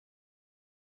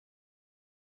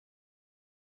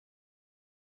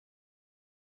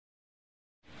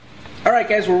All right,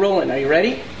 guys, we're rolling. Are you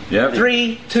ready? Yep.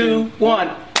 3, 2, 1.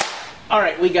 All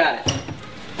right, we got it.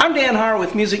 I'm Dan Harr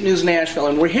with Music News Nashville,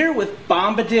 and we're here with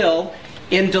Bombadil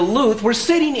in Duluth. We're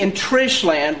sitting in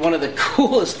Trishland, one of the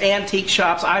coolest antique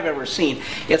shops I've ever seen.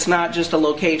 It's not just a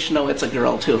location, no, it's a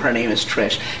girl, too. Her name is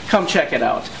Trish. Come check it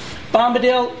out.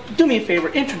 Bombadil, do me a favor,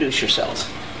 introduce yourselves.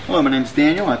 Hello, my name's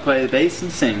Daniel. I play the bass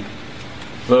and sing.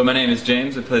 Hello, my name is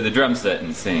James. I play the drum set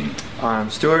and sing. I'm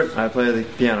Stuart. I play the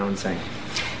piano and sing.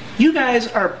 You guys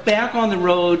are back on the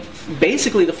road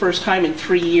basically the first time in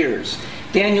 3 years.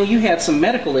 Daniel, you had some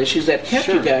medical issues that kept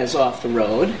you guys off the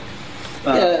road.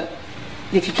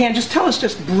 If you can, just tell us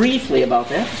just briefly about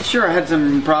that. Sure, I had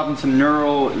some problems, some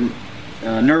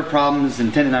nerve problems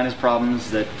and tendonitis problems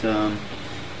that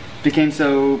became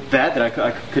so bad that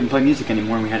I couldn't play music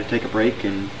anymore, and we had to take a break,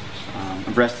 and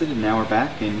I've rested, and now we're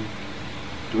back and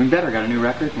doing better. Got a new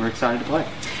record, and we're excited to play.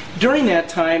 During that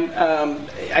time,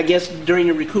 I guess during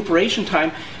your recuperation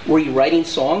time, were you writing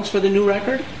songs for the new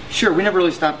record? Sure, we never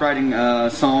really stopped writing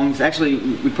songs. Actually,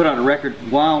 we put out a record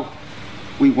while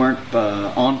we weren't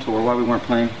on tour, while we weren't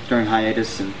playing during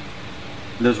hiatus, and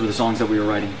those were the songs that we were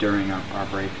writing during our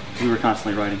break. We were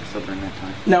constantly writing stuff during that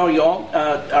time. Now, are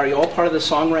you all part of the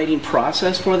songwriting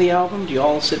process for the album? Do you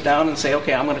all sit down and say,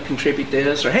 okay, I'm going to contribute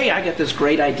this, or hey, I got this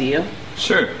great idea?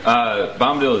 Sure.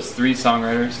 Bombadil is 3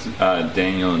 songwriters.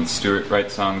 Daniel and Stuart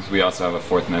write songs. We also have a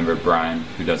 4th member, Brian,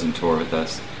 who doesn't tour with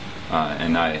us,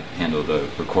 and I handle the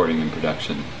recording and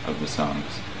production of the songs.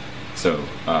 So,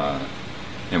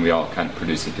 and we all kind of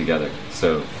produce it together.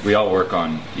 So we all work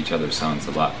on each other's songs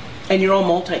a lot. And you're all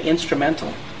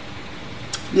multi-instrumental.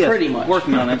 Yes, pretty much.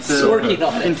 Working on it. Working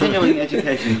on it. Continuing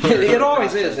education. It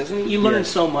always is, isn't it? You learn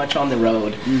so much on the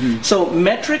road. Mm-hmm. So,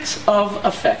 Metrics of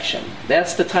Affection.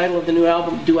 That's the title of the new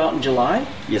album, due out in July?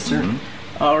 Yes, sir.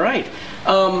 Mm-hmm. All right.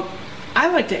 I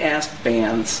like to ask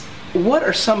bands, what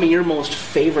are some of your most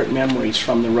favorite memories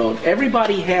from the road?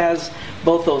 Everybody has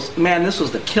both those, man, this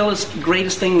was the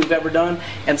greatest thing we've ever done,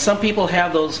 and some people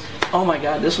have those, oh my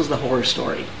God, this was the horror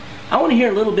story. I want to hear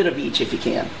a little bit of each if you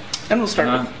can. And we'll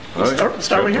start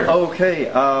start right here.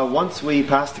 Okay, once we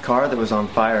passed a car that was on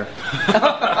fire.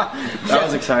 That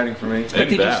was exciting for me. But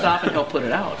did you stop and help put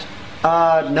it out?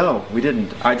 No, we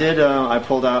didn't. I did, I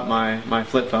pulled out my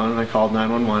flip phone and I called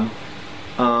 911.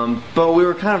 But we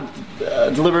were kind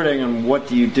of deliberating on what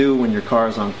do you do when your car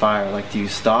is on fire. Like, do you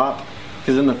stop?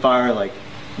 Because then the fire, like,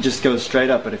 just goes straight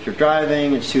up, but if you're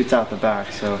driving, it shoots out the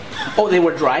back. So. Oh, they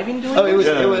were driving doing it? It was.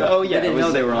 I didn't know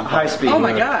they were on high speed. Oh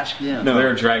my gosh! Yeah. No, they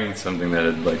were dragging something that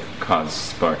had like caused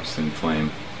sparks and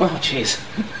flame. Oh jeez.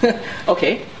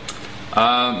 Okay.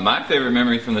 My favorite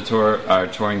memory from the tour, our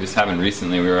touring just happened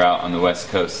recently. We were out on the West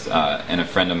Coast, and a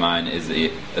friend of mine is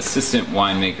the assistant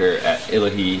winemaker at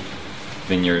Illahee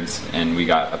Vineyards, and we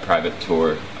got a private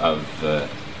tour of the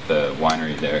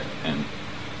winery there. And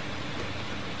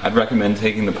I'd recommend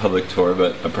taking the public tour,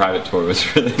 but a private tour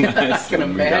was really nice. I can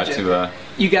imagine.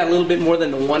 You got a little bit more than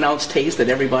the 1-ounce taste that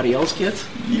everybody else gets?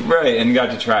 Right, and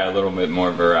got to try a little bit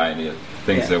more variety of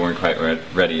things that weren't quite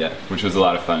ready yet, which was a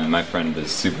lot of fun. And my friend is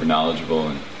super knowledgeable,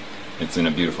 and it's in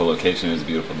a beautiful location. It was a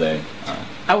beautiful day.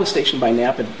 I was stationed by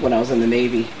Napa when I was in the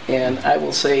Navy, and I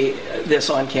will say this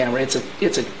on camera, it's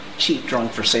a cheap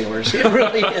drunk for sailors. It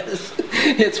really is.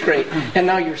 It's great. And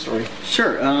now your story.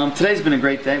 Sure. Today's been a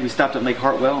great day. We stopped at Lake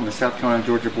Hartwell on the South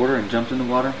Carolina-Georgia border and jumped in the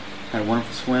water. Had a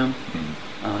wonderful swim.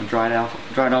 Dried off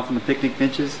on the picnic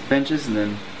benches, and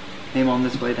then came on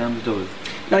this way down to Duluth.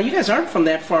 Now, you guys aren't from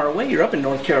that far away. You're up in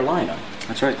North Carolina.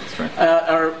 That's right. That's right.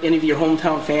 Are any of your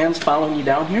hometown fans following you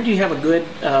down here? Do you have a good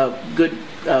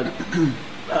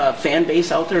fan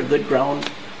base out there, a good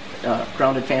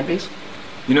grounded fan base?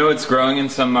 You know, it's growing in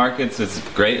some markets. It's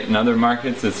great in other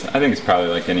markets. I think it's probably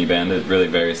like any band. It really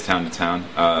varies town to town.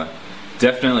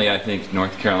 Definitely, I think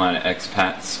North Carolina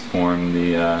expats form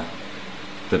the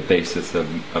basis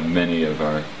of many of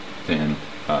our fan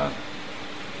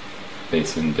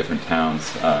base in different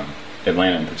towns.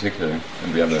 Atlanta in particular.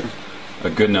 And we have a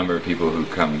good number of people who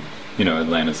come. You know,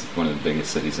 Atlanta's one of the biggest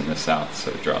cities in the South,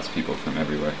 so it draws people from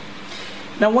everywhere.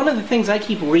 Now, one of the things I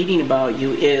keep reading about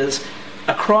you is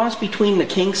a cross between the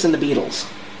Kinks and the Beatles.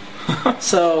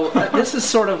 So this is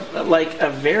sort of like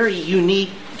a very unique,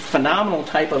 phenomenal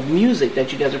type of music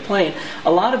that you guys are playing.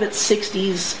 A lot of it's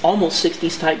 60s, almost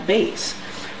 60s type bass.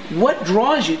 What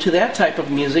draws you to that type of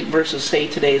music versus, say,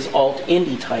 today's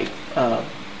alt-indie type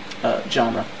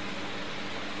genre?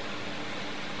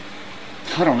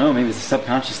 I don't know. Maybe it's a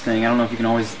subconscious thing. I don't know if you can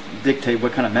always dictate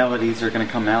what kind of melodies are going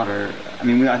to come out.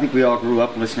 I think we all grew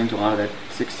up listening to a lot of that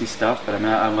 60s stuff, but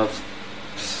I love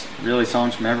really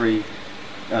songs from every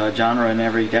genre and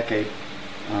every decade.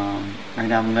 Right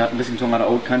now I'm listening to a lot of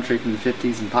old country from the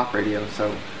 50s and pop radio,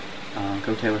 so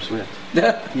go Taylor Swift.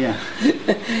 Yeah.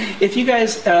 If you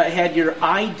guys had your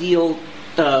ideal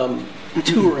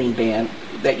touring band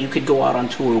that you could go out on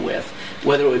tour with,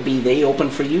 whether it would be they open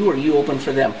for you or you open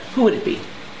for them, who would it be?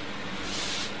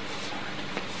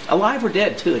 Alive or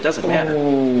dead, too, it doesn't matter.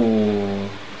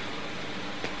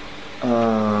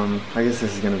 I guess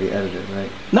this is going to be edited, right?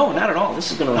 No, not at all.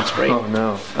 This is going to run straight. Oh,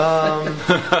 no.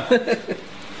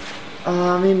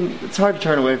 I mean, it's hard to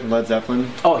turn away from Led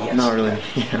Zeppelin. Oh, yes. Not really,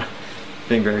 yeah.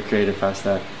 Being very creative past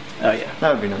that. Oh, yeah.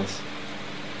 That would be nice.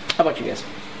 How about you guys?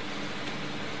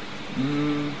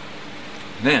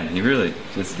 Man, you really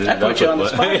just did I it put up you on the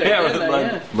with spot there, yeah, didn't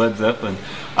I? with Led Zeppelin.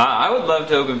 I would love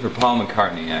to open for Paul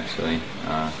McCartney, actually,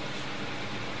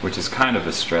 which is kind of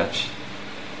a stretch.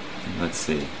 Let's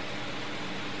see.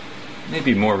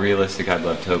 Maybe more realistic, I'd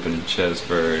love to open shows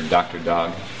for Dr.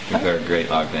 Dog. I think they're a great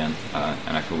live band,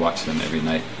 and I could watch them every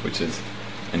night, which is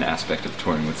an aspect of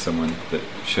touring with someone that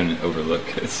shouldn't overlook.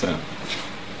 So.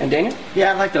 And Daniel?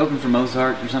 Yeah, I'd like to open for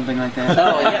Mozart or something like that.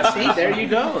 Oh, yeah, see, there you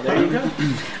go, there you go.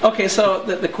 Okay, so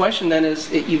the question then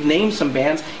is, you've named some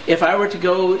bands. If I were to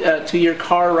go to your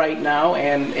car right now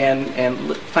and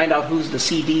find out who's the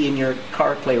CD in your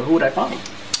car player, who would I find?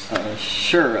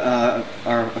 Sure. A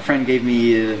friend gave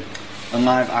me a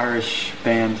live Irish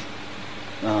band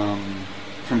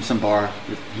from some bar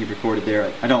that he recorded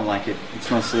there. I don't like it.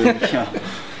 It's mostly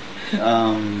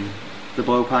the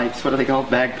blowpipes. What are they called?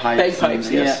 Bagpipes. Bagpipes,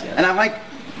 yes. And I like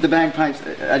the bagpipes.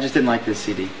 I just didn't like this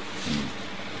CD.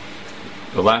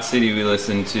 The last CD we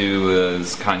listened to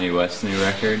was Kanye West's new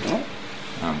record,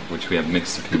 which we have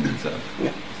mixed opinions of.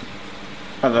 Yeah.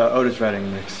 I have an Otis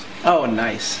Redding mix. Oh,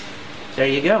 nice. There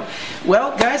you go.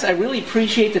 Well, guys, I really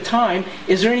appreciate the time.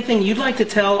 Is there anything you'd like to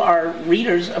tell our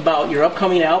readers about your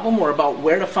upcoming album or about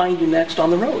where to find you next on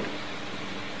the road?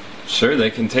 Sure, they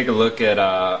can take a look at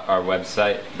our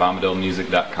website,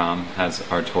 bombadilmusic.com, has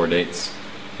our tour dates,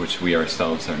 which we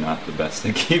ourselves are not the best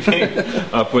at keeping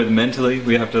up with mentally.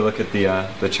 We have to look at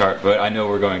the chart, but I know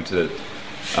we're going to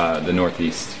the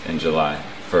Northeast in July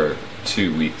for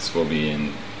 2 weeks. We'll be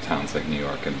in towns like New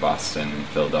York and Boston and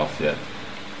Philadelphia.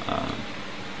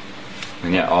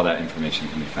 And yeah, all that information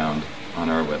can be found on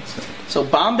our website. So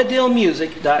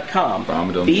bombadilmusic.com.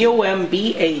 Bombadil.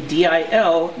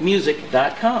 BOMBADIL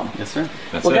music.com. Yes, sir.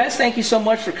 That's Well, it. guys, thank you so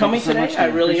much for coming so today. much, I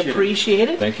man. really Appreciate appreciate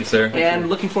it. Thank you, sir. And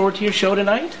looking forward to your show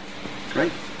tonight.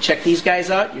 Great. Check these guys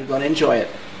out. You're going to enjoy it.